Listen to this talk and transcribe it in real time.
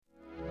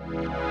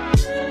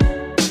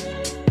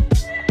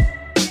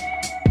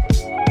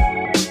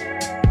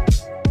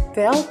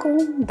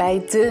Welkom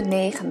bij de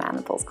 9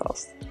 maanden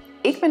podcast.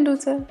 Ik ben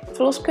Doete,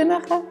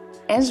 verloskundige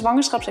en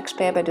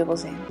zwangerschapsexpert bij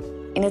Dubbelzin.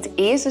 In het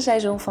eerste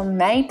seizoen van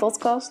mijn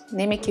podcast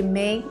neem ik je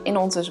mee in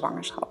onze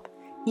zwangerschap.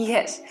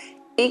 Yes,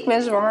 ik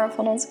ben zwanger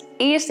van ons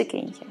eerste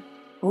kindje.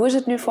 Hoe is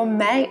het nu voor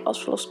mij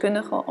als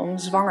verloskundige om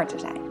zwanger te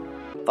zijn?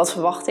 Wat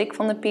verwacht ik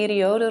van de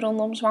periode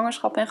rondom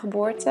zwangerschap en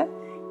geboorte?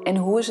 En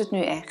hoe is het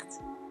nu echt?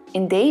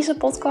 In deze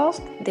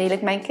podcast deel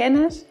ik mijn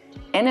kennis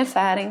en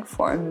ervaring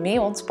voor een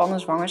meer ontspannen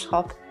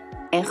zwangerschap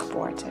en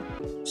geboorte.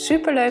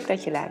 Superleuk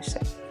dat je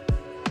luistert.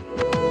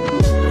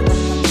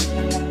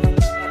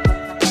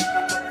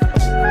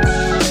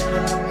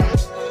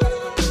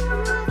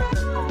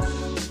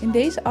 In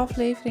deze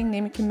aflevering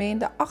neem ik je mee in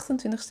de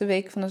 28e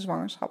week van de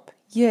zwangerschap.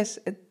 Yes,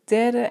 het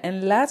derde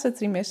en laatste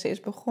trimester is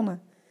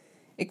begonnen.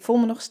 Ik voel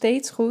me nog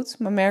steeds goed,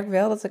 maar merk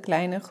wel dat de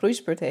kleine een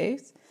groeispurt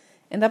heeft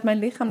en dat mijn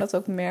lichaam dat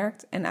ook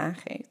merkt en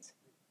aangeeft.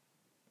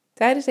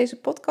 Tijdens deze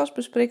podcast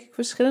bespreek ik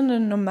verschillende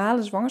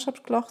normale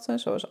zwangerschapsklachten,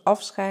 zoals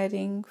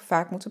afscheiding,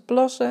 vaak moeten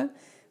plassen,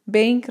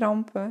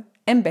 beenkrampen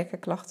en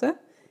bekkenklachten.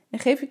 En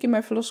geef ik je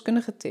mijn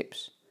verloskundige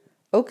tips.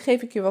 Ook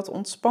geef ik je wat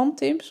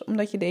ontspantips,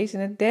 omdat je deze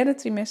in het derde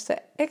trimester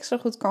extra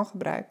goed kan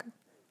gebruiken.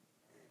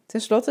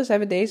 Ten slotte zijn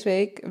we deze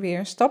week weer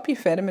een stapje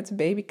verder met de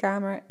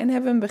babykamer en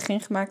hebben we een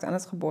begin gemaakt aan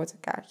het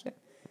geboortekaartje.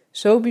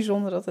 Zo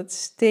bijzonder dat het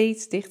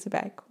steeds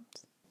dichterbij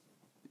komt.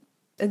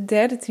 Het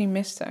derde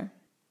trimester.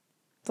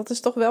 Dat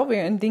is toch wel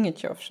weer een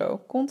dingetje of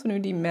zo. Continu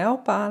die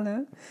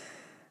mijlpalen.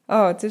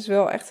 Oh, het is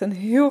wel echt een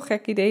heel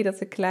gek idee dat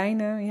de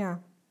kleine,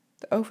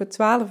 over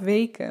 12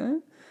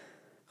 weken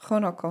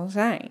gewoon al kan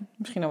zijn.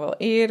 Misschien al wel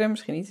eerder,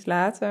 misschien iets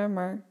later.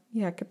 Maar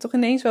ja, ik heb toch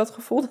ineens wel het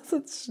gevoel dat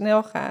het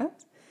snel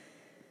gaat.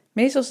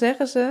 Meestal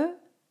zeggen ze,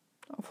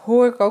 of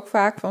hoor ik ook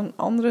vaak van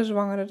andere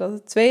zwangeren, dat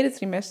het tweede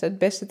trimester het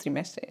beste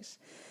trimester is.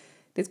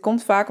 Dit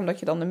komt vaak omdat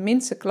je dan de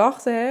minste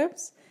klachten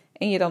hebt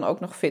en je dan ook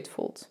nog fit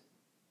voelt.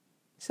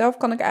 Zelf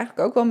kan ik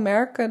eigenlijk ook wel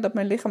merken dat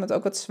mijn lichaam het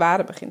ook wat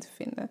zwaarder begint te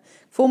vinden.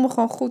 Ik voel me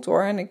gewoon goed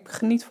hoor en ik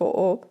geniet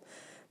volop.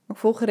 Maar ik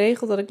voel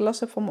geregeld dat ik last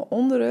heb van mijn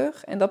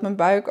onderrug en dat mijn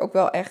buik ook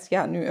wel echt,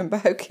 nu een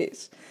buik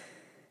is.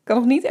 Ik kan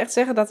nog niet echt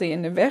zeggen dat hij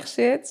in de weg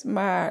zit,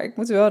 maar ik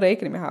moet er wel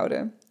rekening mee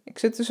houden. Ik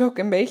zit dus ook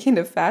een beetje in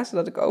de fase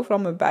dat ik overal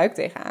mijn buik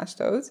tegenaan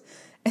stoot.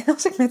 En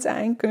als ik met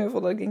haar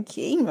knuffel, dat ik denk,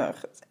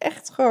 jemig, het is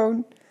echt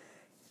gewoon,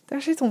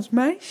 daar zit ons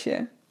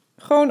meisje.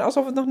 Gewoon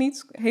alsof het nog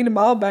niet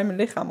helemaal bij mijn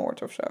lichaam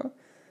hoort of zo.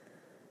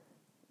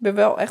 Ik ben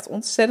wel echt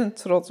ontzettend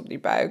trots op die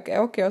buik.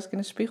 Elke keer als ik in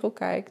de spiegel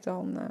kijk,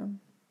 dan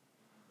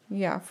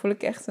voel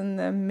ik echt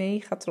een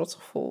mega trots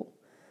gevoel.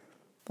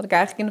 Wat ik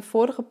eigenlijk in de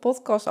vorige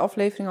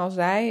podcastaflevering al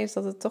zei, is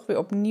dat het toch weer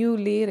opnieuw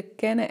leren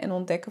kennen en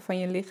ontdekken van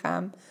je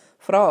lichaam,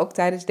 vooral ook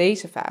tijdens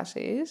deze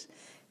fase is.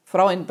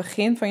 Vooral in het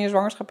begin van je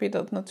zwangerschap je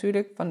dat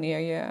natuurlijk, wanneer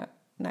je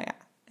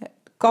de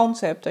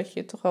kans hebt dat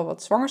je toch wel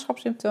wat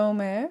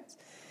zwangerschapssymptomen hebt.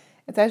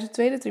 En tijdens het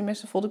tweede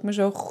trimester voelde ik me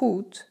zo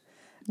goed.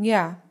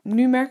 Ja,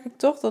 nu merk ik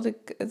toch dat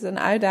het een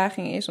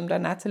uitdaging is om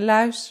daarna te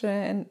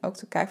luisteren en ook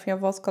te kijken van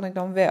wat kan ik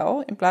dan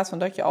wel, in plaats van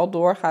dat je al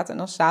doorgaat en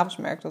dan 's avonds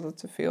merkt dat het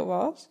te veel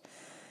was.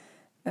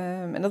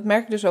 En dat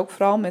merk ik dus ook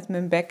vooral met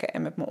mijn bekken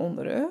en met mijn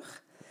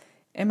onderrug.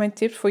 En mijn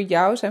tips voor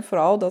jou zijn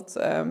vooral dat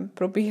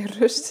probeer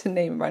rust te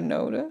nemen waar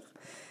nodig.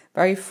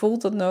 Waar je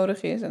voelt dat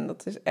nodig is en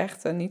dat is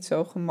echt niet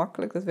zo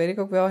gemakkelijk. Dat weet ik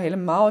ook wel,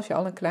 helemaal als je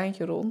al een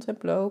kleintje rond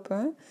hebt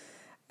lopen.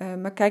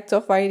 Maar kijk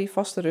toch waar je die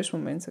vaste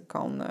rustmomenten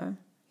kan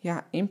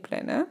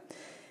inplannen.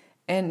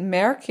 En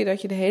merk je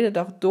dat je de hele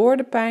dag door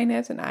de pijn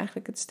hebt en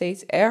eigenlijk het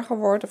steeds erger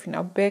wordt, of je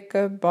nou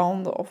bekken,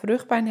 banden of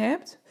rugpijn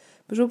hebt,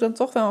 bezoek dan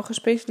toch wel een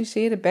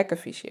gespecialiseerde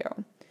bekkenfysio.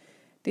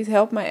 Dit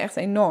helpt mij echt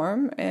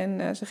enorm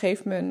en ze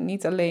geeft me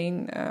niet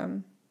alleen,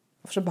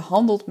 ze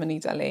behandelt me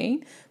niet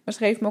alleen, maar ze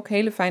geeft me ook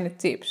hele fijne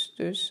tips.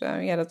 Dus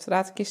dat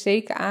raad ik je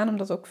zeker aan,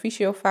 omdat ook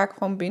fysio vaak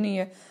gewoon binnen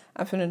je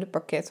aanvullende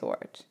pakket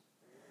hoort.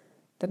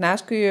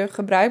 Daarnaast kun je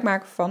gebruik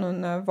maken van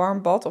een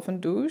warm bad of een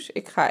douche.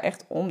 Ik ga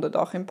echt om de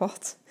dag in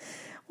bad.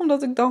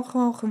 Omdat ik dan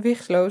gewoon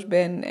gewichtsloos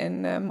ben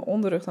en mijn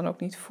onderrug dan ook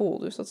niet voel.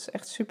 Dus dat is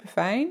echt super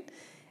fijn.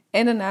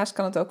 En daarnaast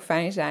kan het ook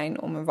fijn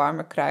zijn om een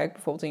warme kruik,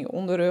 bijvoorbeeld in je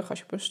onderrug als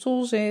je op een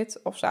stoel zit.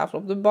 Of 's avonds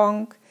op de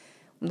bank.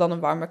 Om dan een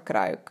warme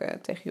kruik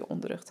tegen je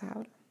onderrug te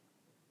houden.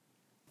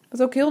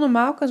 Wat ook heel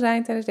normaal kan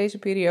zijn tijdens deze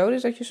periode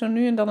is dat je zo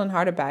nu en dan een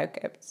harde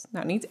buik hebt.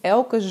 Nou, niet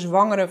elke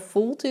zwangere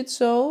voelt dit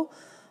zo.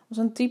 Als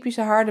een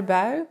typische harde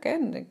buik. Hè.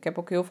 Ik heb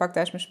ook heel vaak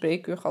tijdens mijn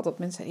spreekuur gehad dat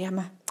mensen zeiden,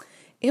 maar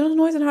ik heb nog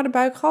nooit een harde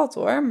buik gehad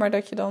hoor. Maar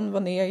dat je dan,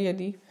 wanneer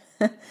je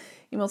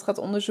iemand gaat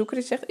onderzoeken,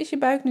 die zegt, is je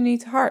buik nu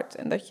niet hard?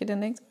 En dat je dan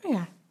denkt, de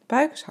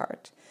buik is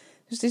hard.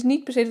 Dus het is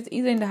niet per se dat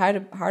iedereen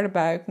de harde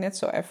buik net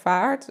zo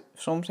ervaart.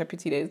 Soms heb je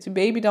het idee dat je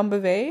baby dan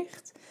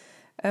beweegt.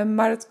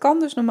 Maar het kan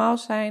dus normaal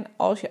zijn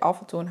als je af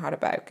en toe een harde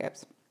buik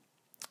hebt.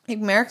 Ik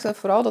merkte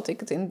vooral dat ik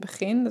het in het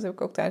begin, dat heb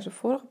ik ook tijdens de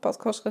vorige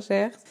podcast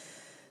gezegd,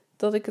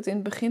 dat ik het in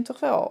het begin toch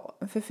wel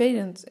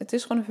het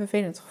is gewoon een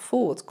vervelend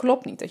gevoel. Het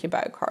klopt niet dat je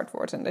buik hard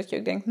wordt en dat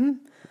je denkt,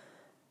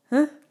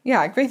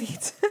 ik weet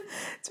niet.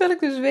 Terwijl ik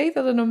dus weet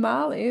dat het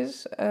normaal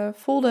is,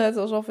 voelde het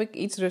alsof ik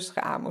iets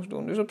rustiger aan moest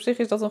doen. Dus op zich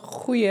is dat een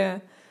goede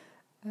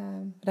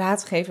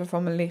raadgever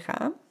van mijn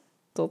lichaam.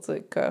 tot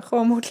ik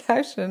gewoon moet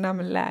luisteren naar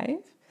mijn lijf.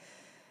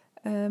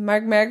 Maar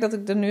ik merk dat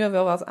ik er nu al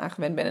wel wat aan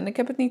gewend ben. En ik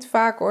heb het niet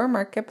vaak hoor,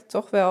 maar ik heb het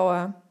toch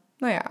wel...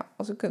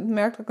 als ik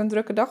merk dat ik een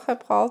drukke dag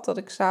heb gehad, dat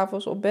ik 's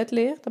avonds op bed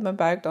lig, dat mijn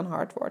buik dan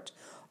hard wordt.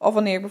 Of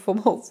wanneer ik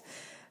bijvoorbeeld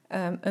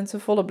een te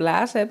volle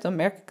blaas heb, dan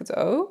merk ik het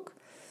ook.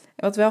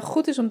 En wat wel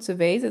goed is om te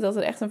weten, dat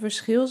er echt een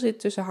verschil zit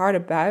tussen harde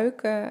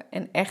buiken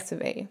en echte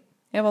weeën.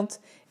 Ja, want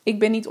ik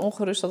ben niet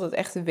ongerust dat het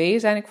echte weeën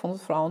zijn. Ik vond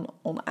het vooral een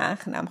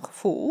onaangenaam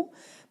gevoel.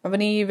 Maar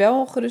wanneer je wel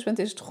ongerust bent,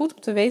 is het goed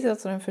om te weten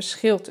dat er een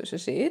verschil tussen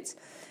zit.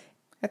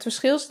 Het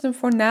verschil zit hem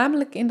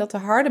voornamelijk in dat de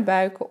harde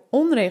buiken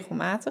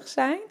onregelmatig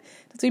zijn.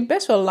 Dat die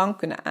best wel lang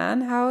kunnen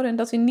aanhouden en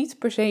dat die niet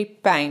per se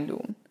pijn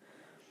doen.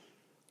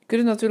 Je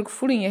kunt het natuurlijk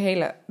voelen in je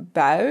hele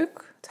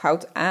buik. Het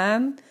houdt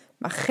aan,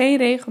 maar geen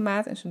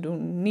regelmaat en ze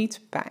doen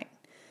niet pijn.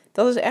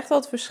 Dat is echt wel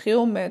het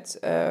verschil met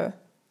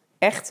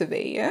echte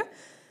weeën.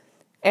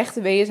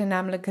 Echte weeën zijn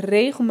namelijk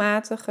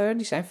regelmatiger.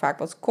 Die zijn vaak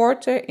wat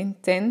korter,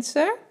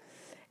 intenser.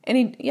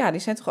 En die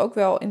zijn toch ook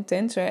wel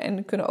intenser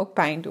en kunnen ook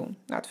pijn doen.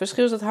 Nou, het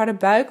verschil is dat harde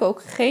buiken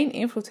ook geen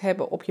invloed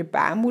hebben op je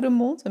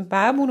baarmoedermond. Een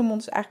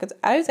baarmoedermond is eigenlijk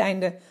het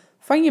uiteinde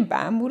van je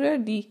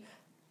baarmoeder, die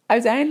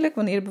uiteindelijk,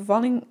 wanneer de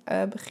bevalling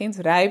begint,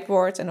 rijp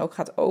wordt en ook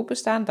gaat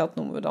openstaan. Dat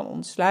noemen we dan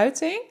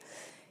ontsluiting.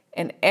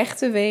 En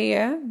echte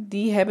weeën,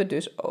 die hebben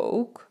dus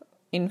ook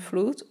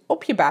invloed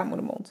op je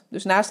baarmoedermond.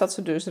 Dus naast dat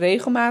ze dus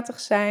regelmatig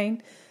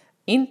zijn,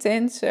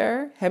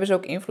 intenser, hebben ze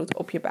ook invloed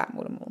op je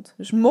baarmoedermond.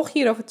 Dus mocht je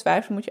hierover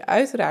twijfelen, moet je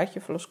uiteraard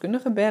je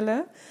verloskundige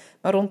bellen.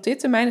 Maar rond dit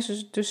termijn is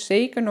het dus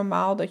zeker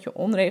normaal dat je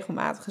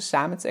onregelmatige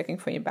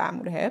samentrekking van je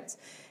baarmoeder hebt.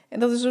 En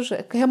dat is dus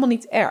helemaal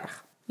niet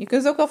erg. Je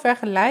kunt het ook wel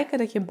vergelijken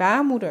dat je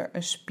baarmoeder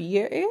een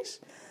spier is.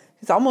 Er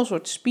zitten allemaal een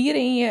soort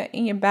spieren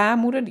in je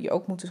baarmoeder die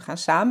ook moeten gaan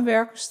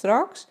samenwerken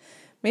straks.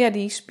 Maar ja,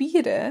 die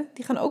spieren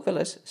die gaan ook wel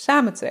eens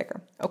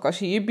samentrekken. Ook als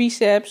je je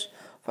biceps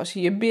of als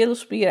je je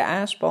bilspieren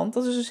aanspant.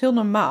 Dat is dus heel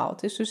normaal.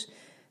 Het is dus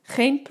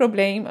geen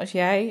probleem als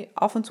jij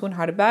af en toe een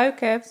harde buik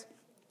hebt.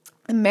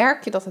 En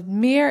merk je dat het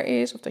meer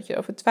is of dat je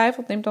erover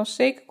twijfelt, neem dan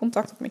zeker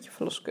contact op met je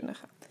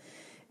verloskundige.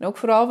 En ook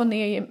vooral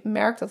wanneer je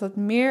merkt dat het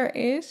meer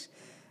is,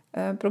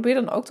 probeer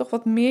dan ook toch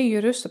wat meer je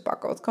rust te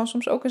pakken. Het kan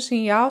soms ook een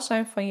signaal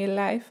zijn van je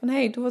lijf van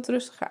hey, doe wat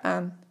rustiger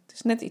aan. Het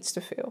is net iets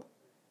te veel.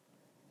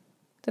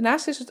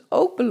 Daarnaast is het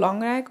ook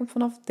belangrijk om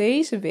vanaf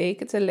deze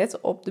weken te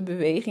letten op de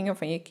bewegingen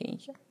van je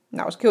kindje.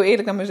 Nou, als ik heel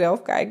eerlijk naar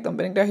mezelf kijk, dan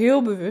ben ik daar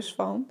heel bewust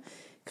van.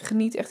 Ik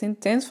geniet echt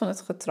intens van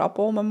het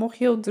getrappel, maar mocht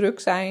je heel druk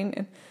zijn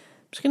en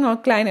misschien al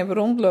een klein hebben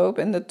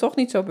rondlopen en er toch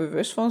niet zo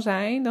bewust van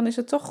zijn, dan is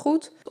het toch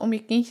goed om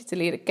je kindje te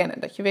leren kennen.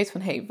 Dat je weet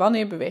van, hey,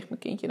 wanneer beweegt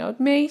mijn kindje nou het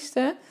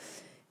meeste?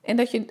 En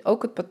dat je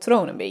ook het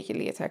patroon een beetje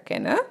leert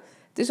herkennen.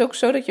 Het is ook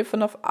zo dat je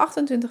vanaf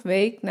 28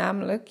 weken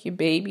namelijk je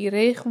baby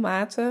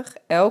regelmatig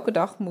elke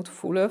dag moet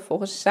voelen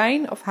volgens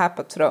zijn of haar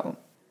patroon.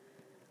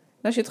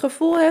 En als je het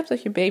gevoel hebt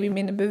dat je baby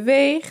minder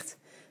beweegt,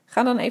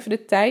 ga dan even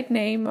de tijd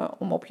nemen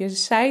om op je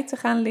zij te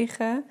gaan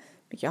liggen,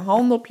 met je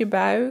handen op je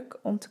buik,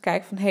 om te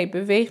kijken van, hey,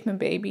 beweegt mijn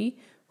baby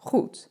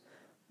goed?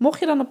 Mocht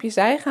je dan op je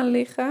zij gaan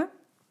liggen,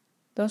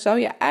 dan zou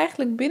je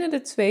eigenlijk binnen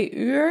de 2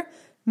 uur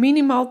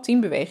minimaal 10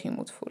 bewegingen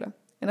moeten voelen.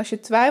 En als je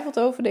twijfelt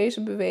over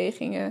deze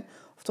bewegingen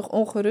of toch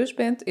ongerust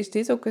bent, is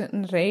dit ook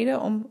een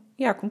reden om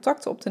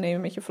contact op te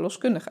nemen met je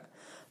verloskundige.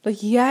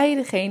 Dat jij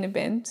degene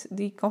bent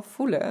die kan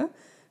voelen,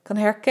 kan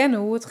herkennen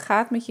hoe het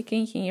gaat met je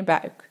kindje in je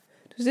buik.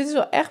 Dus dit is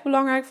wel echt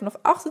belangrijk. Vanaf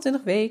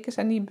 28 weken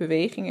zijn die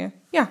bewegingen,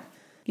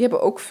 die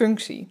hebben ook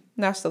functie.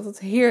 Naast dat het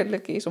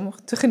heerlijk is om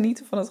te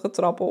genieten van het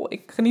getrappel.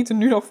 Ik geniet er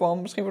nu nog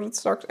van. Misschien wordt het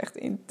straks echt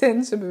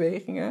intense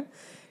bewegingen.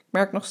 Ik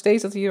merk nog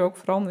steeds dat hier ook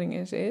verandering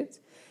in zit.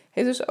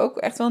 Het is dus ook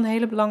echt wel een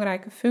hele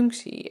belangrijke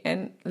functie.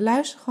 En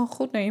luister gewoon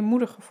goed naar je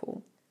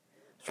moedergevoel.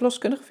 Als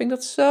verloskundige vind ik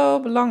dat zo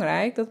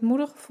belangrijk. Dat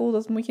moedergevoel,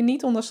 dat moet je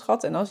niet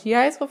onderschatten. En als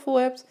jij het gevoel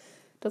hebt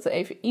dat er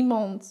even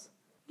iemand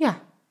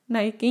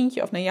naar je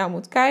kindje of naar jou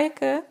moet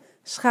kijken,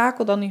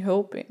 schakel dan die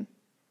hulp in.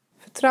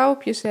 Vertrouw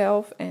op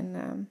jezelf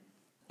en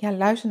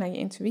luister naar je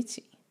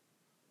intuïtie.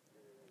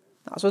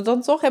 Nou, als we het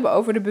dan toch hebben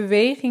over de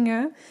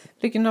bewegingen,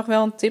 wil ik je nog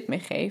wel een tip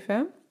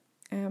meegeven.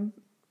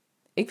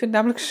 Ik vind het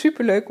namelijk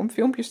superleuk om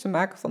filmpjes te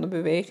maken van de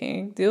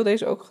beweging. Ik deel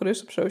deze ook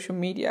gerust op social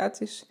media.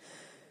 Het is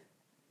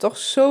toch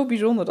zo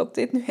bijzonder dat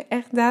dit nu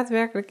echt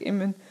daadwerkelijk in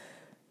mijn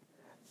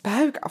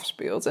buik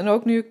afspeelt. En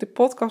ook nu ik de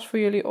podcast voor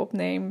jullie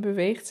opneem,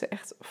 beweegt ze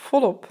echt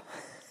volop.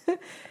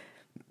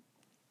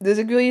 Dus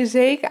ik wil je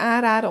zeker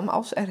aanraden om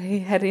als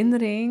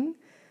herinnering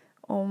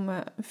om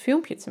een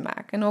filmpje te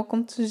maken. En ook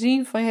om te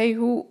zien van, hey,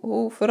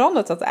 hoe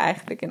verandert dat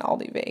eigenlijk in al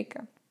die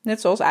weken?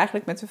 Net zoals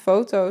eigenlijk met de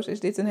foto's is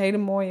dit een hele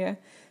mooie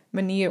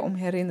manier om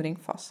herinnering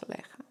vast te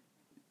leggen.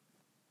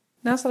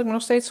 Naast dat ik me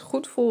nog steeds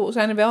goed voel,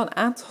 zijn er wel een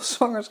aantal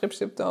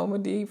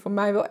zwangerschapssymptomen die voor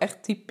mij wel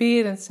echt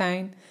typerend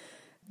zijn.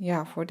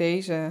 Ja, voor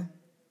deze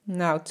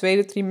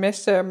tweede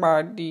trimester,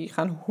 maar die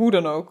gaan hoe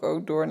dan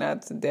ook door naar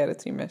het 3e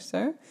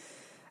trimester.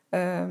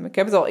 Ik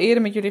heb het al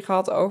eerder met jullie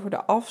gehad over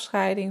de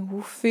afscheiding,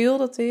 hoeveel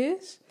dat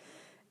is.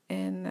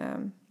 En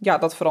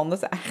dat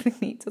verandert eigenlijk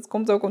niet. Dat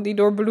komt ook om die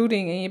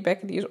doorbloeding in je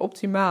bekken, die is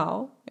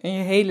optimaal in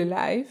je hele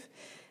lijf.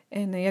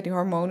 En die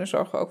hormonen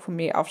zorgen ook voor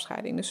meer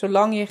afscheiding. Dus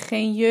zolang je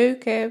geen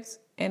jeuk hebt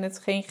en het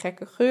geen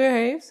gekke geur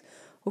heeft,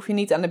 hoef je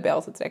niet aan de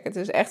bel te trekken.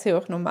 Het is echt heel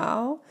erg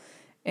normaal.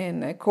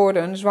 En ik hoorde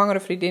een zwangere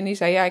vriendin die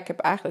zei, ja, ik heb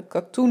eigenlijk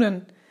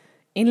katoenen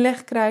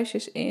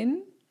inlegkruisjes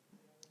in.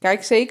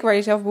 Kijk zeker waar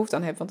je zelf behoefte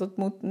aan hebt, want het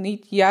moet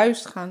niet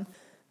juist gaan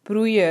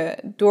broeien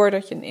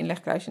doordat je een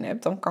inlegkruisje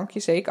hebt. Dan kan ik je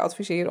zeker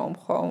adviseren om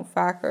gewoon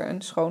vaker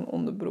een schoon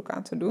onderbroek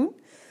aan te doen.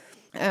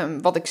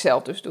 Wat ik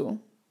zelf dus doe.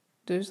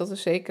 Dus dat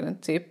is zeker een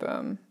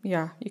tip.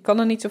 Je kan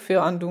er niet zoveel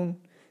aan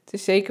doen. Het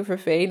is zeker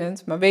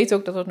vervelend, maar weet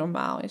ook dat het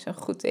normaal is en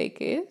een goed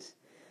teken is.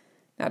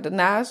 Nou,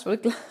 daarnaast, wat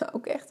ik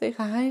ook echt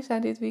tegen hij zei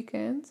dit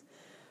weekend.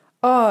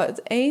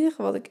 Het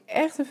enige wat ik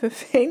echt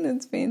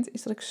vervelend vind,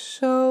 is dat ik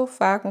zo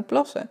vaak moet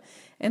plassen.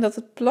 En dat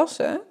het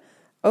plassen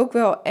ook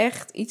wel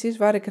echt iets is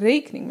waar ik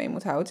rekening mee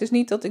moet houden. Het is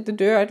niet dat ik de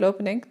deur uitloop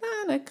en denk,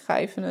 nou, ik ga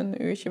even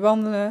een uurtje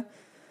wandelen.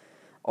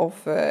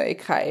 Of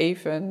ik ga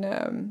even,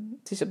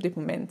 het is op dit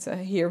moment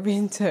hier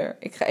winter,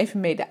 ik ga even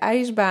mee de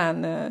ijsbaan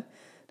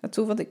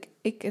naartoe. Want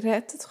ik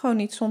red het gewoon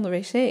niet zonder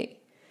wc.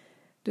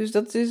 Dus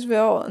dat is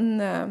wel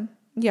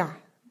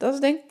dat is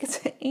denk ik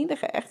het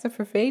enige echte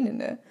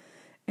vervelende.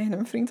 En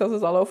mijn vriend had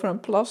het al over een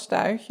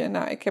plastuitje.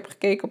 Nou, ik heb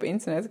gekeken op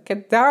internet. Ik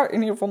heb daar in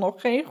ieder geval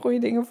nog geen goede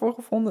dingen voor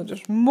gevonden.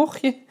 Dus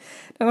mocht je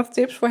daar nog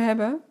tips voor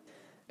hebben.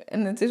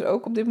 En het is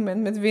ook op dit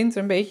moment met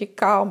winter een beetje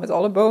kaal met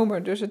alle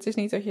bomen. Dus het is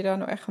niet dat je daar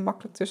nou echt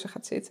gemakkelijk tussen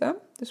gaat zitten.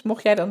 Dus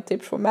mocht jij dan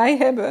tips voor mij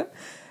hebben,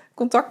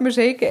 contact me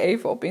zeker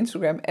even op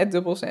Instagram,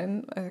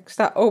 @dubbelzen. Ik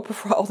sta open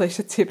voor al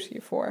deze tips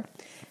hiervoor.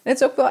 En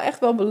het is ook wel echt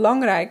wel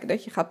belangrijk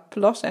dat je gaat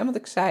plassen. Hè? Want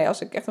ik zei,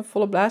 als ik echt een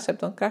volle blaas heb,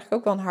 dan krijg ik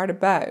ook wel een harde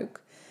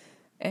buik.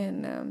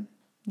 En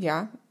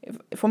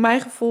voor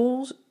mijn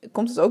gevoel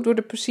komt het ook door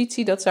de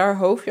positie dat ze haar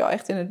hoofdje al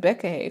echt in het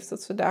bekken heeft.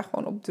 Dat ze daar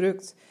gewoon op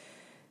drukt.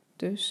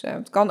 Dus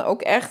het kan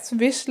ook echt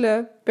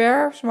wisselen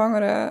per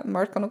zwangere,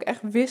 maar het kan ook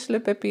echt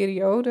wisselen per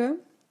periode.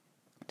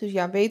 Dus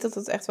ja, weet dat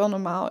het echt wel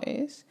normaal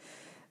is.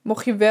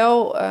 Mocht je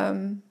wel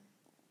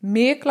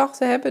meer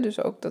klachten hebben,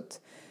 dus ook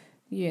dat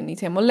je je niet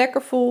helemaal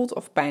lekker voelt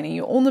of pijn in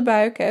je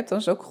onderbuik hebt, dan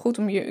is het ook goed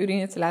om je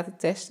urine te laten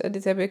testen.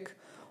 Dit heb ik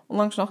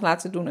onlangs nog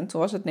laten doen en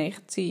toen was het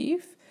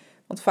negatief.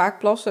 Want vaak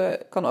plassen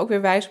kan ook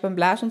weer wijzen op een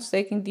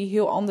blaasontsteking die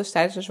heel anders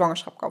tijdens de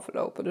zwangerschap kan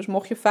verlopen. Dus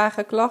mocht je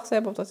vage klachten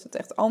hebben of dat het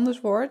echt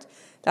anders wordt,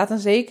 laat dan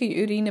zeker je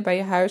urine bij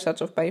je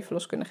huisarts of bij je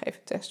verloskundige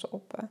even testen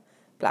op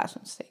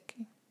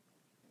blaasontsteking.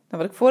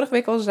 Nou, wat ik vorige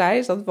week al zei,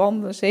 is dat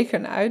wandelen zeker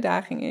een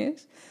uitdaging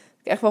is.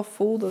 Ik echt wel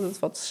voel dat het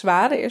wat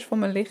zwaarder is voor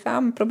mijn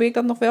lichaam, maar probeer ik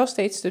dat nog wel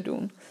steeds te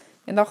doen.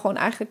 En dan gewoon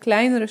eigenlijk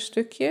kleinere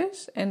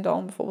stukjes en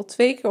dan bijvoorbeeld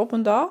 2 keer op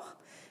een dag.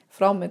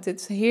 Vooral met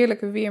dit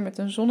heerlijke weer met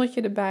een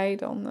zonnetje erbij,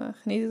 dan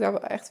geniet ik daar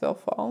wel echt wel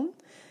van.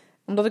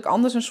 Omdat ik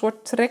anders een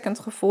soort trekkend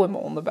gevoel in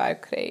mijn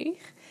onderbuik kreeg.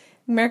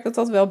 Ik merk dat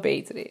dat wel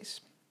beter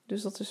is.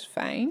 Dus dat is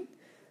fijn.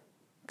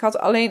 Ik had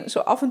alleen zo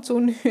af en toe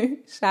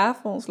nu 's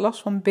avonds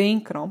last van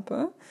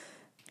beenkrampen.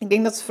 Ik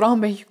denk dat het vooral een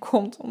beetje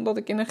komt omdat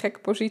ik in een gekke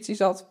positie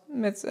zat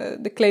met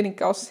de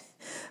kledingkast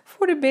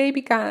voor de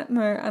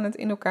babykamer aan het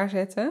in elkaar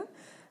zetten.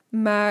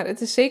 Maar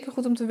het is zeker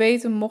goed om te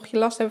weten, mocht je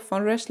last hebben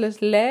van restless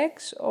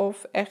legs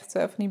of echt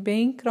van die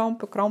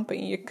beenkrampen, krampen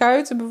in je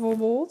kuiten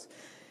bijvoorbeeld,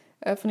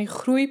 van die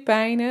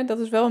groeipijnen, dat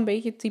is wel een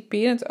beetje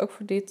typerend ook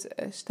voor dit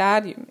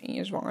stadium in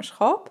je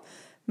zwangerschap.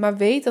 Maar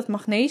weet dat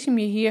magnesium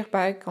je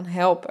hierbij kan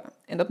helpen.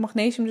 En dat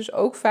magnesium dus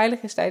ook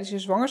veilig is tijdens je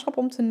zwangerschap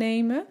om te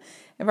nemen.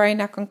 En waar je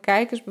naar kan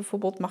kijken is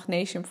bijvoorbeeld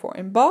magnesium voor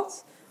in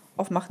bad,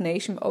 of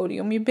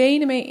magnesiumolie om je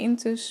benen mee in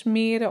te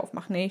smeren, of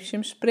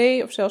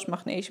magnesiumspray of zelfs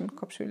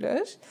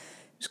magnesiumcapsules.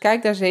 Dus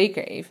kijk daar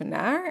zeker even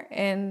naar.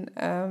 En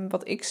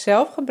wat ik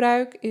zelf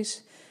gebruik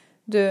is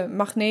de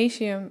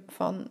magnesium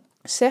van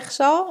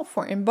Zegzal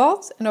voor in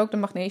bad en ook de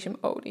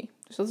magnesiumolie.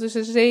 Dus dat is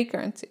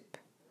zeker een tip.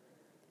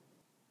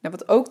 Nou,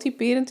 wat ook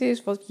typerend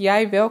is, wat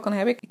jij wel kan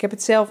hebben, ik heb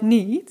het zelf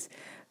niet,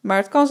 maar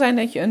het kan zijn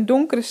dat je een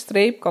donkere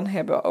streep kan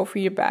hebben over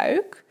je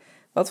buik,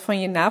 wat van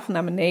je navel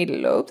naar beneden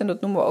loopt. En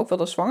dat noemen we ook wel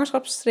de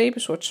zwangerschapsstreep,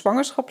 een soort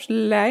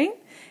zwangerschapslijn.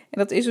 En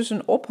dat is dus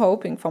een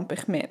ophoping van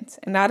pigment.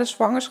 En na de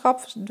zwangerschap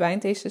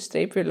verdwijnt deze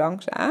streep weer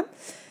langzaam.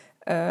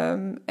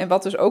 En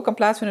wat dus ook kan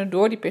plaatsvinden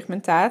door die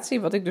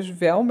pigmentatie, wat ik dus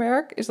wel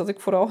merk, is dat ik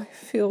vooral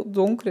veel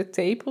donkere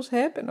tepels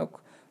heb en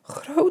ook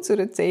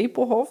grotere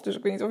tepelhof. Dus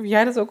ik weet niet of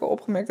jij dat ook al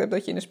opgemerkt hebt,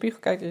 dat je in de spiegel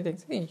kijkt en je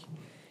denkt, hé,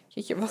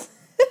 jeetje, wat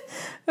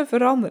een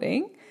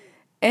verandering.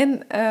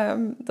 En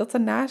dat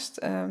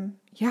daarnaast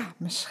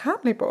mijn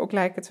schaamlippen ook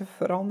lijken te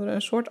veranderen.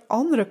 Een soort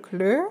andere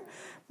kleur,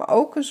 maar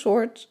ook een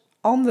soort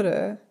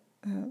andere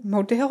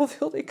model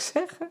wilde ik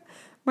zeggen.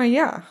 Maar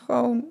ja,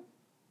 gewoon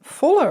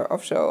voller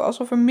of zo.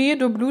 Alsof er meer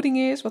doorbloeding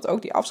is, wat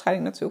ook die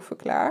afscheiding natuurlijk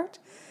verklaart.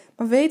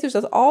 Maar weet dus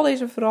dat al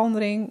deze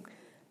veranderingen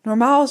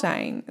normaal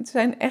zijn. Het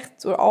zijn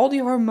echt door al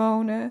die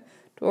hormonen,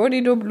 door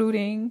die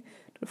doorbloeding,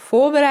 door de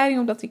voorbereiding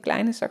op dat die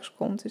kleine straks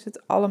komt, is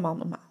het allemaal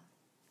normaal.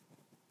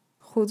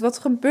 Goed, wat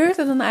gebeurt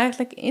er dan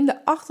eigenlijk in de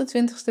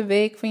 28e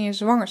week van je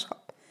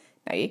zwangerschap?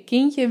 Nou, je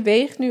kindje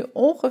weegt nu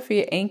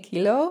ongeveer 1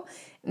 kilo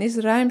en is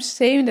ruim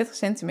 37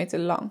 centimeter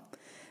lang.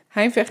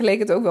 Hij vergeleek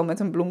het ook wel met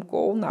een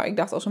bloemkool. Nou, ik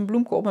dacht als een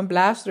bloemkool op een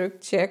blaasdruk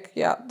check,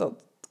 ja, dat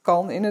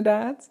kan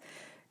inderdaad.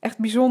 Echt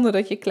bijzonder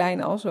dat je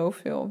kleine al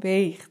zoveel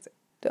weegt.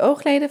 De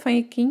oogleden van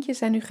je kindje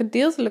zijn nu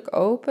gedeeltelijk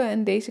open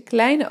en deze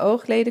kleine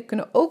oogleden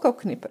kunnen ook al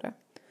knipperen.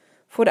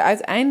 Voor de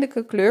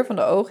uiteindelijke kleur van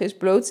de ogen is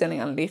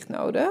blootstelling aan licht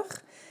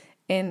nodig.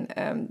 En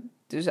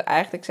dus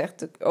eigenlijk zegt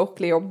de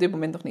oogkleur op dit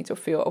moment nog niet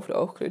zoveel over de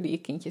oogkleur die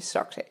je kindje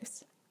straks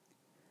heeft.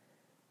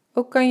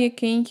 Ook kan je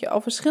kindje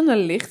al verschillende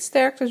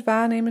lichtsterktes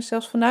waarnemen,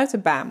 zelfs vanuit de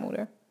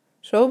baarmoeder.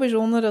 Zo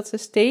bijzonder dat ze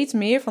steeds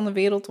meer van de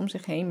wereld om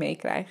zich heen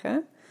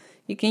meekrijgen.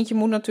 Je kindje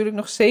moet natuurlijk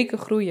nog zeker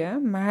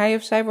groeien, maar hij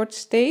of zij wordt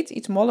steeds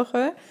iets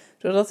molliger,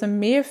 zodat er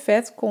meer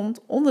vet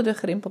komt onder de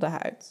gerimpelde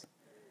huid.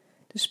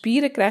 De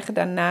spieren krijgen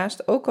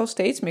daarnaast ook al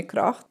steeds meer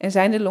kracht en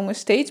zijn de longen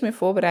steeds meer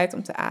voorbereid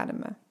om te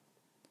ademen.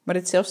 Maar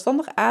dit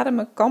zelfstandig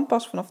ademen kan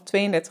pas vanaf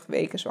 32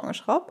 weken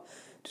zwangerschap,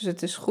 dus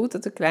het is goed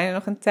dat de kleine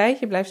nog een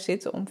tijdje blijft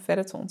zitten om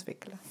verder te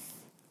ontwikkelen.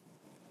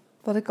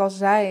 Wat ik al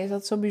zei is dat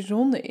het zo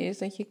bijzonder is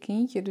dat je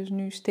kindje dus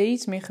nu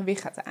steeds meer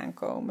gewicht gaat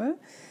aankomen.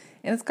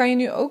 En dat kan je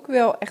nu ook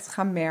wel echt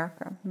gaan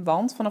merken.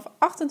 Want vanaf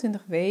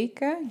 28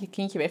 weken, je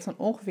kindje weegt dan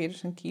ongeveer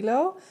dus 1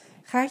 kilo,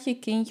 gaat je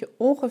kindje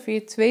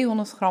ongeveer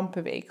 200 gram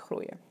per week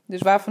groeien.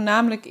 Dus waar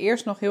voornamelijk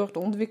eerst nog heel erg de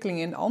ontwikkeling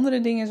in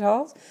andere dingen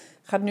zat,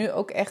 gaat nu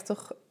ook echt de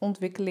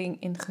ontwikkeling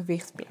in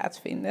gewicht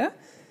plaatsvinden.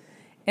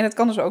 En het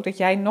kan dus ook dat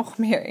jij nog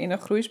meer in een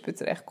groeispurt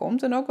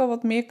terechtkomt en ook wel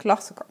wat meer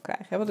klachten kan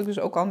krijgen. Wat ik dus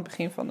ook al aan het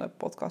begin van de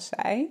podcast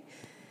zei.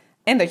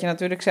 En dat je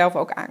natuurlijk zelf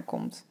ook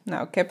aankomt.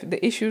 Nou, ik heb de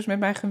issues met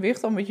mijn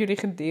gewicht al met jullie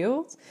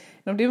gedeeld.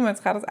 En op dit moment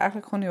gaat het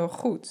eigenlijk gewoon heel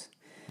goed.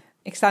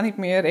 Ik sta niet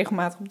meer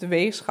regelmatig op de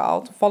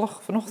weegschaal.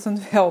 Toevallig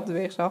vanochtend wel op de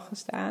weegschaal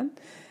gestaan.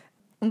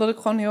 Omdat ik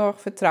gewoon heel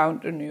erg vertrouw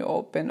er nu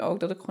op. En ook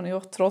dat ik gewoon heel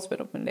erg trots ben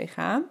op mijn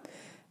lichaam.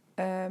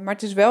 Maar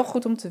het is wel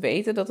goed om te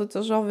weten dat het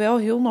dus al wel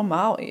heel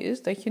normaal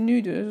is. Dat je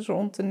nu dus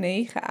rond de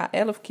 9 à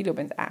 11 kilo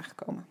bent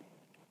aangekomen.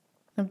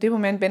 En op dit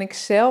moment ben ik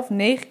zelf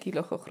 9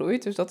 kilo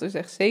gegroeid. Dus dat is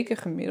echt zeker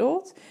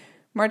gemiddeld.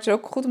 Maar het is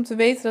ook goed om te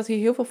weten dat hier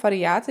heel veel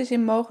variaties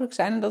in mogelijk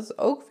zijn. En dat het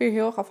ook weer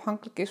heel erg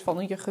afhankelijk is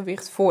van je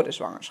gewicht voor de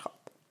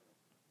zwangerschap.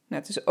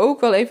 Nou, het is ook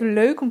wel even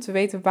leuk om te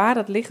weten waar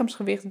dat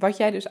lichaamsgewicht, wat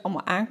jij dus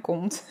allemaal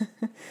aankomt,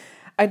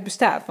 uit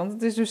bestaat. Want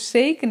het is dus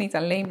zeker niet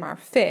alleen maar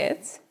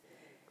vet.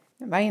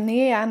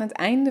 Wanneer je aan het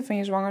einde van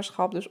je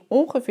zwangerschap dus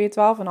ongeveer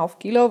 12,5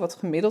 kilo, wat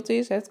gemiddeld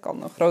is, het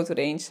kan een grote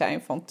range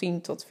zijn van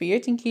 10 tot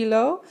 14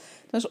 kilo,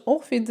 dan is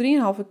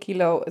ongeveer 3,5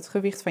 kilo het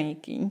gewicht van je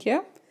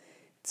kindje.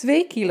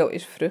 2 kilo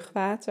is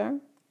vruchtwater,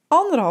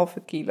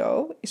 1,5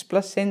 kilo is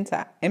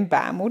placenta en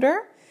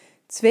baarmoeder,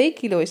 2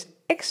 kilo is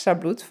extra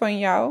bloed van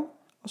jou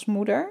als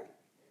moeder,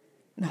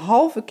 1,5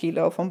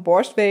 kilo van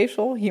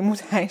borstweefsel, hier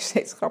moet hij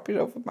steeds grapjes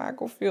over maken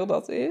hoe veel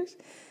dat is,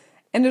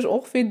 en dus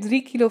ongeveer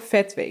 3 kilo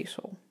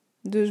vetweefsel.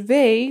 Dus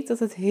weet dat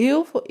het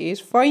heel veel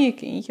is van je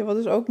kindje, wat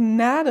dus ook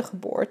na de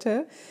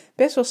geboorte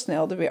best wel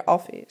snel er weer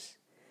af is.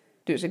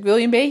 Dus ik wil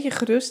je een beetje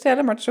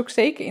geruststellen, maar het is ook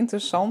zeker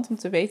interessant om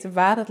te weten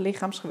waar het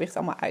lichaamsgewicht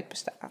allemaal uit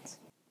bestaat.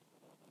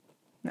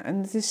 Nou, en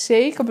het is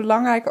zeker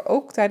belangrijk,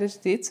 ook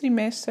tijdens dit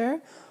trimester,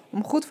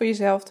 om goed voor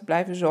jezelf te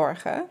blijven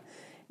zorgen.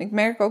 En ik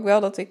merk ook wel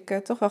dat ik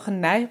toch wel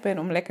geneigd ben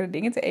om lekkere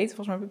dingen te eten.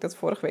 Volgens mij heb ik dat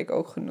vorige week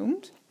ook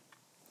genoemd.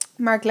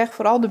 Maar ik leg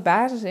vooral de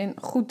basis in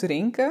goed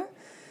drinken.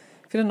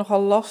 Ik vind het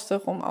nogal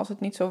lastig om, als het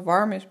niet zo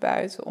warm is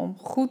buiten, om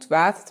goed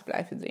water te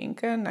blijven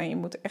drinken. Nou, je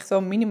moet echt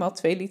wel minimaal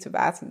 2 liter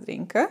water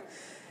drinken.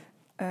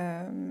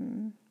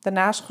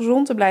 Daarnaast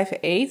gezond te blijven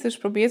eten. Dus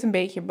probeer een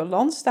beetje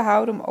balans te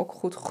houden om ook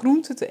goed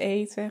groente te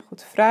eten,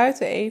 goed fruit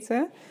te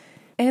eten.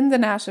 En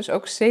daarnaast dus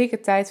ook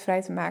zeker tijd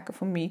vrij te maken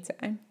voor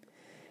me-time.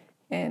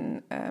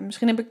 En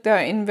misschien heb ik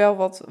daarin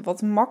wel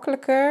wat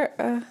makkelijker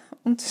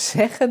om te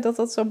zeggen dat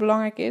dat zo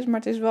belangrijk is. Maar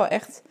het is wel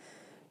echt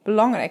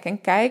belangrijk.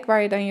 En kijk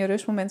waar je dan je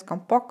rustmoment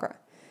kan pakken.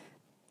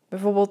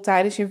 Bijvoorbeeld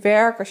tijdens je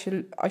werk,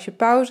 als je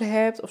pauze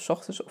hebt, of 's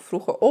ochtends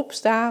vroeger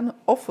opstaan,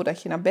 of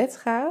voordat je naar bed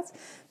gaat.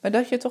 Maar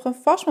dat je toch een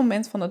vast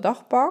moment van de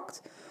dag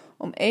pakt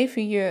om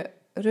even je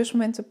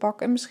rustmoment te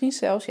pakken en misschien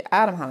zelfs je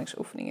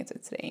ademhalingsoefeningen te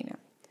trainen.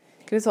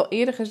 Ik heb het al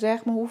eerder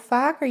gezegd, maar hoe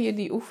vaker je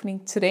die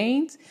oefening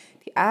traint,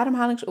 die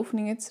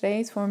ademhalingsoefeningen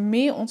traint voor een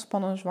meer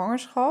ontspannen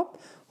zwangerschap,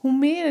 hoe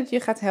meer het je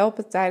gaat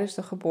helpen tijdens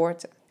de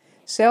geboorte.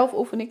 Zelf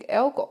oefen ik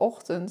elke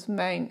ochtend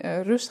mijn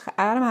rustige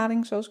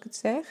ademhaling, zoals ik het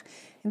zeg.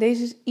 En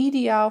deze is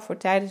ideaal voor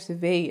tijdens de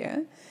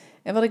weeën.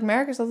 En wat ik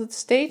merk is dat het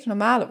steeds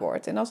normaler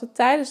wordt. En als het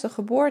tijdens de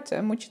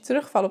geboorte moet je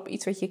terugvallen op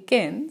iets wat je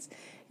kent.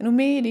 En hoe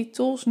meer je die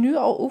tools nu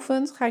al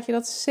oefent, gaat je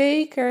dat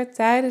zeker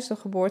tijdens de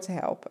geboorte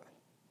helpen.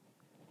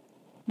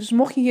 Dus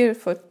mocht je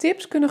hiervoor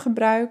tips kunnen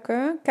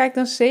gebruiken, kijk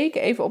dan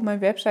zeker even op mijn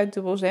website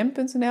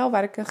dubbelzen.nl,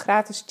 waar ik een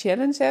gratis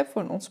challenge heb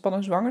voor een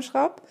ontspannen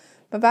zwangerschap.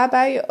 Maar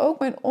waarbij je ook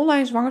mijn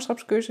online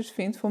zwangerschapscursus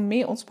vindt voor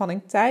meer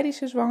ontspanning tijdens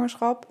je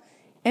zwangerschap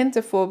en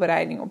ter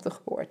voorbereiding op de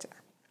geboorte.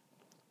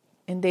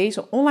 En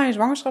deze online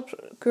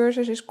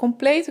zwangerschapscursus is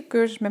complete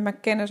cursus met mijn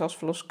kennis als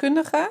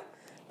verloskundige,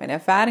 mijn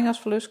ervaring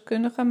als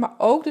verloskundige, maar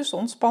ook dus de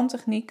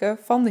ontspantechnieken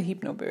van de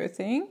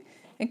hypnobirthing.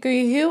 En kun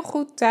je heel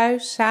goed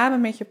thuis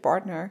samen met je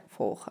partner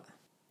volgen.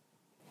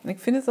 En ik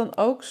vind het dan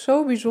ook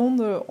zo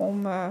bijzonder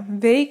om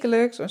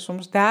wekelijks en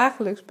soms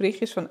dagelijks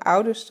berichtjes van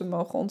ouders te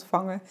mogen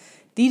ontvangen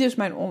die dus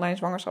mijn online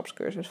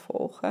zwangerschapscursus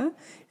volgen.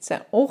 Het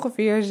zijn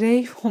ongeveer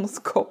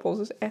 700 koppels,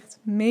 dat is echt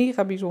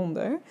mega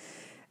bijzonder.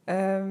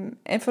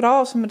 En vooral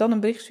als ze me dan een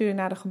bericht sturen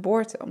na de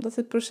geboorte, omdat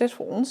het proces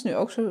voor ons nu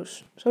ook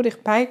zo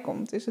dichtbij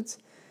komt, is het,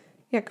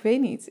 ja, ik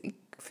weet niet. Ik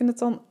vind het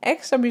dan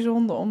extra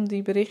bijzonder om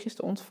die berichtjes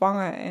te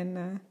ontvangen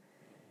en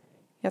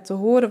te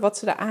horen wat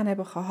ze eraan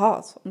hebben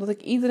gehad. Omdat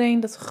ik iedereen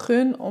dat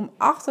gun om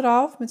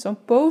achteraf met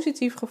zo'n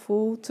positief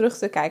gevoel terug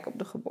te kijken op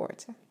de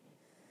geboorte.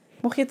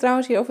 Mocht je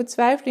trouwens hierover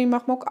twijfelen, je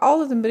mag me ook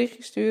altijd een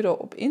berichtje sturen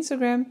op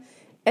Instagram,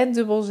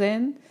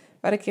 @dubbelzen,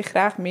 waar ik je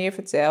graag meer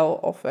vertel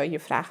of je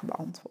vragen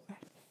beantwoord.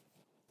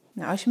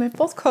 Nou, als je mijn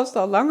podcast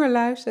al langer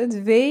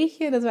luistert, weet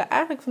je dat we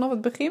eigenlijk vanaf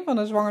het begin van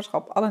de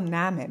zwangerschap al een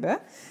naam hebben.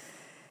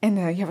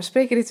 En we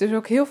spreken dit dus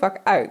ook heel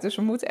vaak uit. Dus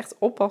we moeten echt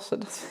oppassen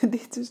dat we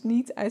dit dus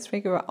niet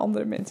uitspreken waar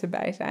andere mensen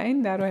bij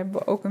zijn. Daardoor hebben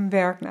we ook een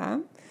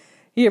werknaam.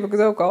 Hier heb ik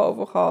het ook al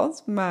over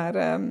gehad.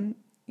 Maar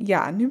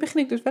nu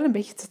begin ik dus wel een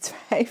beetje te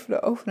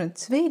twijfelen over een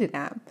tweede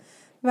naam.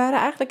 We waren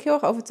eigenlijk heel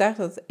erg overtuigd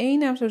dat het één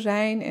naam zou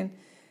zijn. En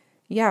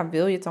ja,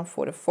 wil je het dan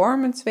voor de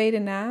vorm een tweede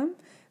naam?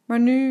 Maar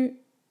nu,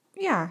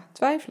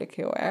 twijfel ik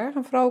heel erg.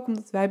 En vooral ook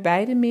omdat wij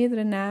beide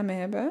meerdere namen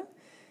hebben.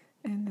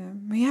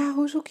 Maar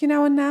hoe zoek je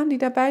nou een naam die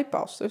daarbij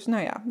past? Dus dat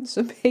is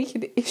een beetje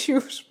de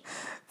issues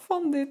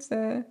van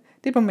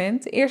dit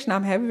moment. De eerste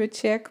naam hebben we,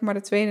 check, maar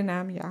de tweede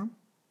naam,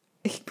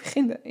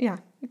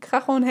 ik ga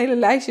gewoon hele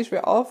lijstjes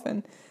weer af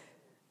en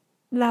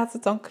laat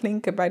het dan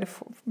klinken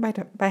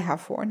bij haar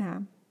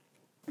voornaam.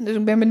 Dus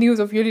ik ben benieuwd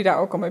of jullie daar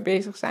ook al mee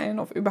bezig zijn en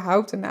of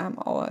überhaupt de naam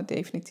al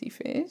definitief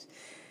is.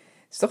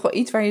 Het is toch wel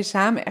iets waar je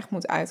samen echt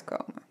moet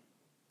uitkomen.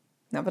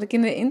 Nou, wat ik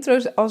in de intro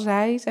al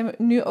zei, zijn we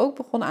nu ook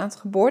begonnen aan het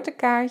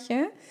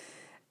geboortekaartje.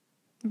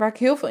 Waar ik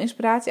heel veel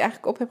inspiratie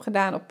eigenlijk op heb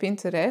gedaan op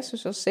Pinterest.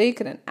 Dus dat is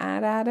zeker een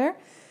aanrader.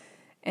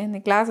 En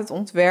ik laat het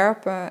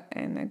ontwerpen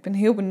en ik ben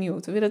heel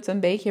benieuwd. We willen het een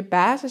beetje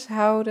basis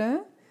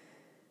houden.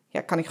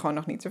 Ja, kan ik gewoon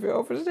nog niet te veel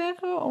over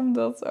zeggen.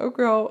 Omdat ook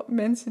wel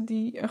mensen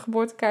die een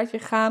geboortekaartje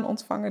gaan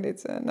ontvangen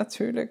dit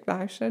natuurlijk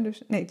luisteren.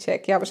 Dus nee,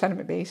 check. Ja, we zijn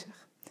ermee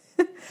bezig.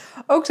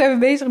 Ook zijn we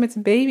bezig met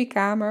een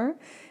babykamer.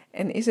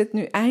 En is het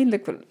nu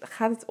eindelijk,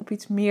 gaat het op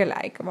iets meer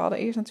lijken. We hadden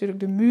eerst natuurlijk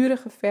de muren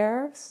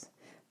geverfd,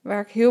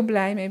 waar ik heel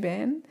blij mee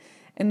ben.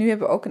 En nu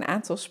hebben we ook een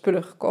aantal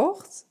spullen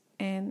gekocht.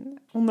 En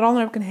onder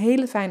andere heb ik een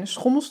hele fijne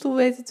schommelstoel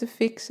weten te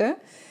fixen.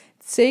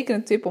 Het is zeker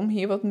een tip om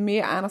hier wat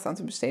meer aandacht aan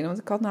te besteden. Want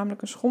ik had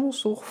namelijk een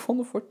schommelstoel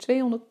gevonden voor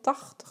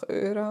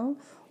 €280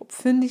 op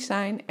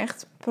Fundesign.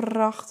 Echt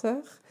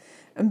prachtig.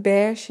 Een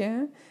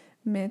beige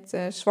met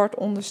zwart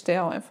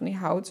onderstel en van die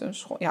houten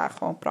ja,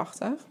 gewoon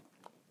prachtig.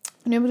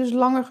 Nu hebben we dus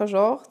langer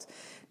gezocht.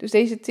 Dus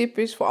deze tip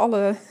is voor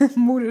alle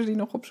moeders die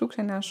nog op zoek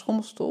zijn naar een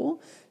schommelstoel.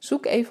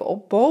 Zoek even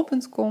op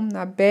bol.com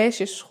naar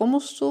beige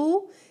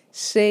schommelstoel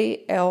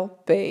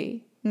CLP.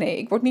 Nee,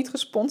 ik word niet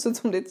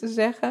gesponsord om dit te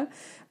zeggen.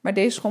 Maar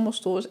deze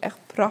schommelstoel is echt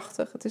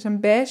prachtig. Het is een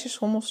beige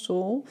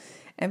schommelstoel.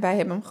 En wij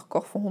hebben hem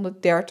gekocht voor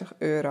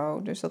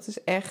 €130. Dus dat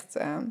is echt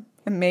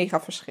een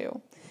mega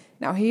verschil.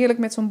 Nou, heerlijk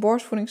met zo'n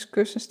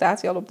borstvoedingskussen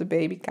staat hij al op de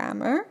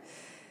babykamer.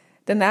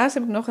 Daarnaast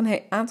heb ik nog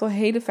een aantal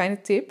hele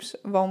fijne tips,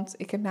 want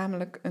ik heb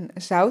namelijk een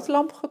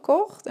zoutlamp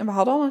gekocht. En we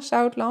hadden al een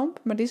zoutlamp,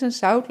 maar dit is een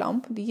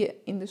zoutlamp die je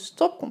in de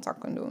stopcontact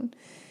kunt doen.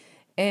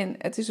 En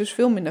het is dus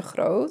veel minder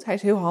groot. Hij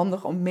is heel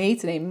handig om mee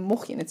te nemen,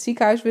 mocht je in het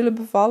ziekenhuis willen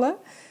bevallen.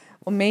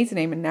 Om mee te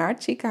nemen naar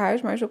het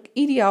ziekenhuis, maar hij is ook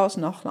ideaal als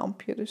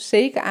nachtlampje. Dus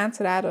zeker aan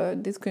te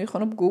raden, dit kun je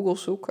gewoon op Google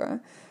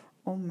zoeken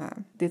om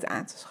dit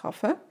aan te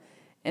schaffen.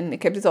 En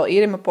ik heb dit al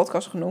eerder in mijn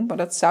podcast genoemd, maar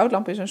dat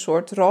zoutlamp is een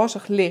soort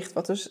rozig licht,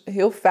 wat dus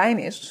heel fijn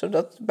is,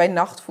 zodat bij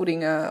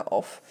nachtvoedingen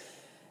of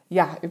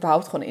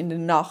überhaupt gewoon in de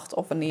nacht,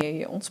 of wanneer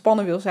je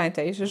ontspannen wil zijn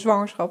tijdens de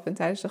zwangerschap en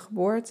tijdens de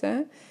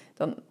geboorte,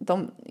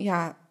 dan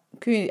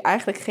kun je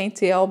eigenlijk geen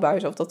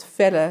TL-buis of dat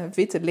felle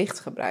witte licht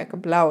gebruiken,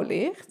 blauw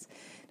licht.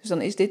 Dus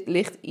dan is dit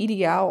licht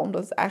ideaal,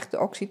 omdat het eigenlijk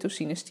de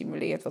oxytocine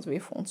stimuleert, wat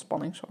weer voor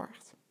ontspanning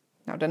zorgt.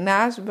 Nou,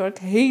 daarnaast word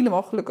ik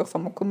helemaal gelukkig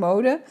van mijn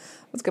commode.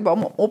 Want ik heb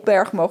allemaal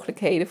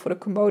opbergmogelijkheden voor de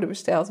commode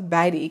besteld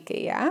bij de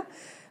IKEA.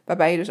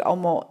 Waarbij je dus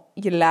allemaal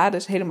je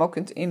lades helemaal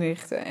kunt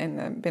inrichten.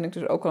 En ben ik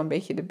dus ook al een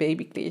beetje de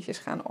babykleertjes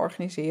gaan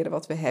organiseren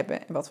wat we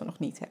hebben en wat we nog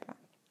niet hebben.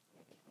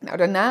 Nou,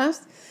 daarnaast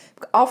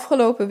heb ik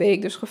afgelopen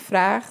week dus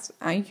gevraagd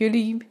aan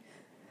jullie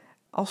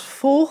als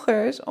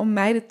volgers om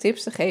mij de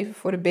tips te geven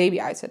voor de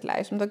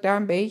babyuitzetlijst. Omdat ik daar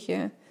een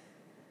beetje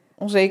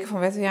onzeker van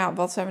werd.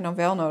 Wat zijn we nou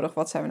wel nodig,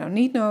 wat zijn we nou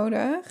niet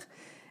nodig?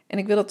 En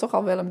ik wil er toch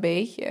al wel een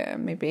beetje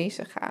mee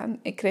bezig gaan.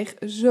 Ik kreeg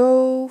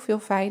zoveel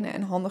fijne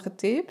en handige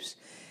tips.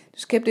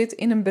 Dus ik heb dit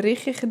in een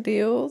berichtje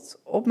gedeeld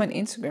op mijn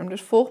Instagram.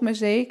 Dus volg me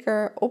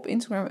zeker op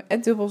Instagram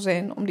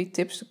 @dubbelzen om die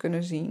tips te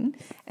kunnen zien.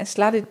 En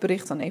sla dit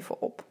bericht dan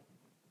even op.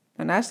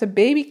 Naast de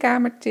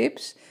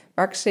babykamertips,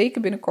 waar ik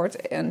zeker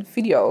binnenkort een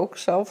video ook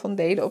zal van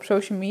delen op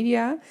social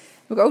media,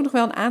 heb ik ook nog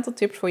wel een aantal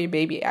tips voor je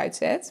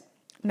babyuitzet.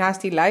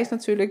 Naast die lijst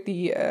natuurlijk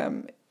die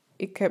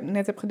ik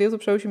net heb gedeeld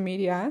op social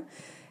media,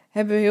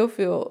 hebben we heel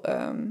veel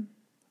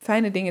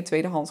fijne dingen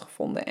tweedehands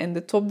gevonden. En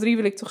de top 3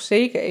 wil ik toch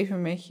zeker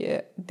even met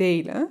je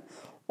delen.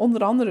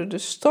 Onder andere de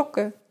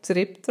stokken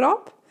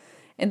triptrap.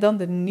 En dan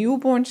de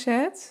newborn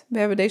set. We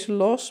hebben deze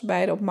los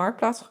beide op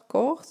Marktplaats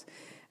gekocht.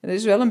 En er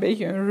is wel een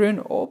beetje een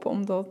run op.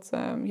 Omdat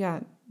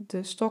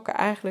de stokken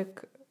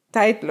eigenlijk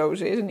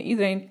tijdloos is. En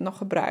iedereen het nog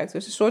gebruikt.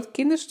 Dus een soort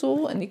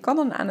kinderstoel. En die kan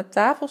dan aan de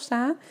tafel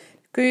staan.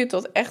 Kun je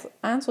tot echt een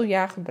aantal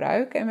jaar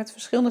gebruiken. En met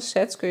verschillende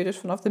sets kun je dus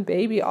vanaf de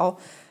baby al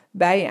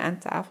bij je aan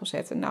tafel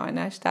zetten. Nou, en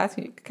hij staat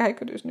hier, ik kijk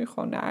er dus nu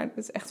gewoon naar. Het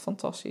is echt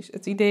fantastisch.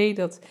 Het idee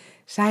dat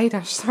zij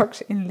daar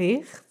straks in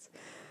ligt.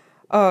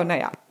 Oh, nou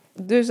ja.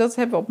 Dus dat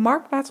hebben we op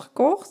Marktplaats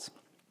gekocht.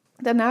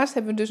 Daarnaast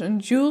hebben we dus een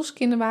Jules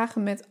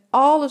kinderwagen met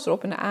alles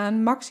erop en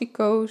aan.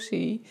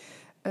 Maxi-cozy,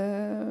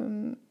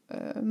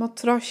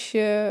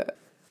 matrasje,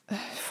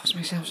 volgens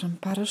mij zelfs een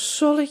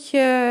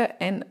parasolletje.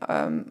 En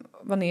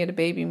wanneer de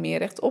baby meer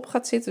rechtop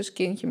gaat zitten, dus het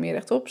kindje meer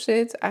rechtop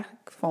zit,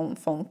 eigenlijk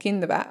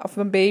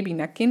van baby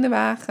naar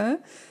kinderwagen.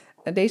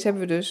 Deze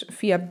hebben we dus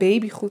via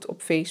Babygoed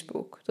op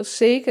Facebook. Dat is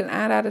zeker een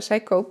aanrader. Zij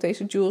koopt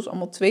deze Jules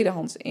allemaal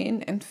tweedehands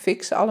in en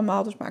fixt ze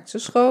allemaal, dus maakt ze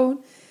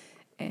schoon.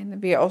 En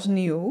weer als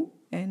nieuw.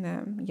 En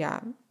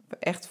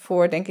echt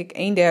voor denk ik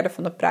 1/3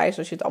 van de prijs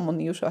als je het allemaal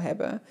nieuw zou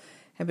hebben,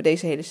 hebben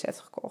deze hele set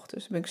gekocht.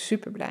 Dus daar ben ik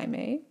super blij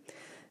mee.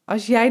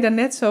 Als jij daar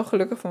net zo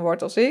gelukkig van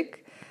wordt als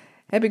ik,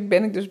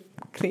 ben ik dus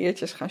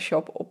kleertjes gaan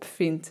shoppen op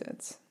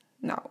Vinted.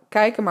 Nou,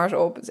 kijk er maar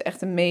eens op. Het is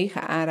echt een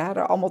mega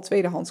aanrader. Allemaal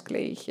tweedehands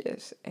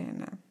kleedjes.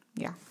 En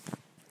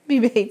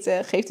wie weet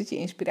geeft het je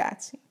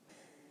inspiratie.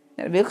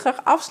 Nou, dan wil ik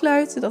graag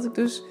afsluiten dat ik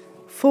dus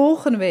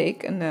volgende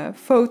week een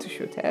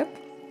fotoshoot heb.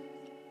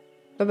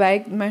 Waarbij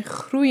ik mijn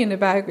groeiende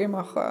buik weer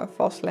mag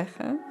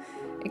vastleggen.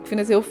 Ik vind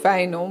het heel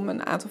fijn om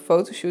een aantal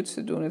fotoshoots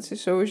te doen. Het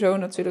is sowieso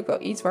natuurlijk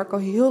wel iets waar ik al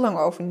heel lang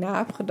over na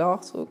heb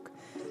gedacht. Hoe ik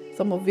het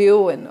allemaal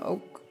wil en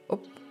ook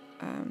op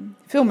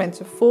veel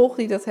mensen volg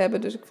die dat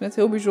hebben. Dus ik vind het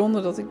heel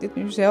bijzonder dat ik dit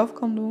nu zelf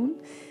kan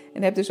doen.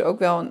 En heb dus ook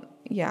wel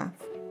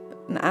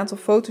een aantal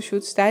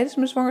fotoshoots tijdens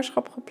mijn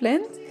zwangerschap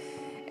gepland.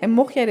 En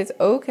mocht jij dit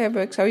ook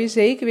hebben, ik zou je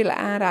zeker willen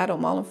aanraden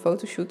om al een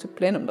fotoshoot te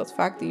plannen. Omdat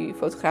vaak die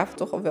fotografen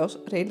toch al wel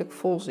redelijk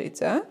vol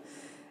zitten.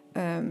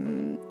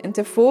 En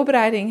ter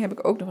voorbereiding heb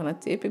ik ook nog wel een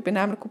tip. Ik ben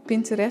namelijk op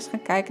Pinterest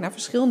gaan kijken naar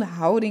verschillende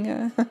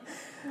houdingen.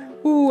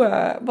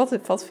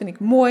 Wat vind ik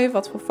mooi?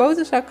 Wat voor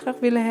foto's zou ik graag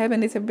willen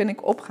hebben? En dit ben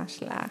ik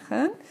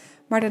opgeslagen.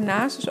 Maar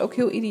daarnaast is het ook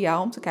heel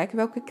ideaal om te kijken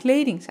welke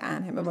kleding ze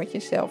aan hebben. Wat je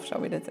zelf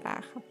zou willen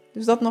dragen.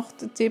 Dus dat nog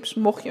de tips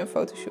mocht je een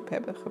fotoshoot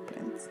hebben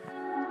gepland.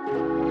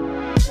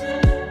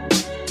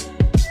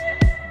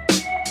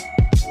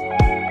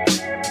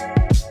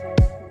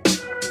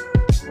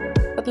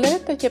 Wat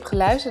leuk dat je hebt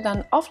geluisterd naar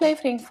een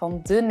aflevering van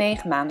de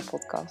 9 Maanden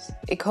podcast.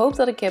 Ik hoop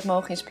dat ik je heb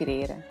mogen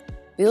inspireren.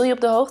 Wil je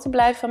op de hoogte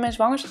blijven van mijn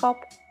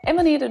zwangerschap en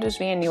wanneer er dus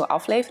weer een nieuwe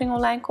aflevering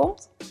online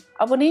komt?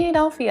 Abonneer je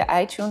dan via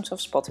iTunes of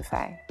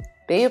Spotify.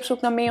 Ben je op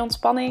zoek naar meer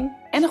ontspanning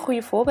en een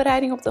goede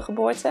voorbereiding op de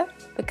geboorte?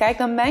 Bekijk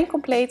dan mijn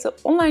complete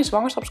online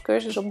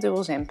zwangerschapscursus op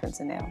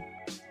dubbelzen.nl.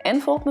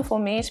 En volg me voor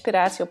meer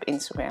inspiratie op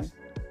Instagram,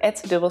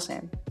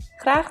 @dubbelzen.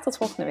 Graag tot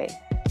volgende week.